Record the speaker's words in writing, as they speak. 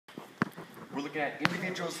we're looking at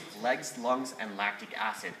individuals' legs, lungs, and lactic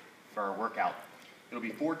acid for our workout. It'll be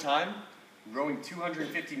 4 time, rowing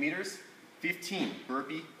 250 meters, 15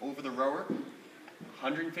 burpee over the rower,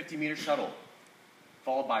 150 meter shuttle,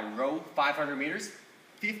 followed by row 500 meters,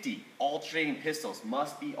 50 alternating pistols,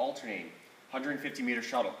 must be alternating, 150 meter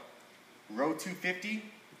shuttle. Row 250,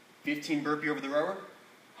 15 burpee over the rower,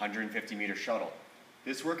 150 meter shuttle.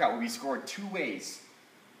 This workout will be scored 2 ways.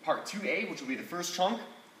 Part 2A, which will be the first chunk,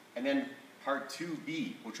 and then part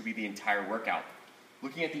 2B, which will be the entire workout.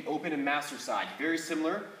 Looking at the open and master side, very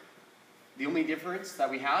similar. The only difference that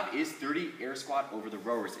we have is 30 air squat over the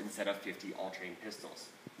rowers instead of 50 alternating pistols.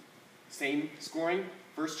 Same scoring,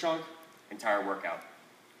 first chunk, entire workout.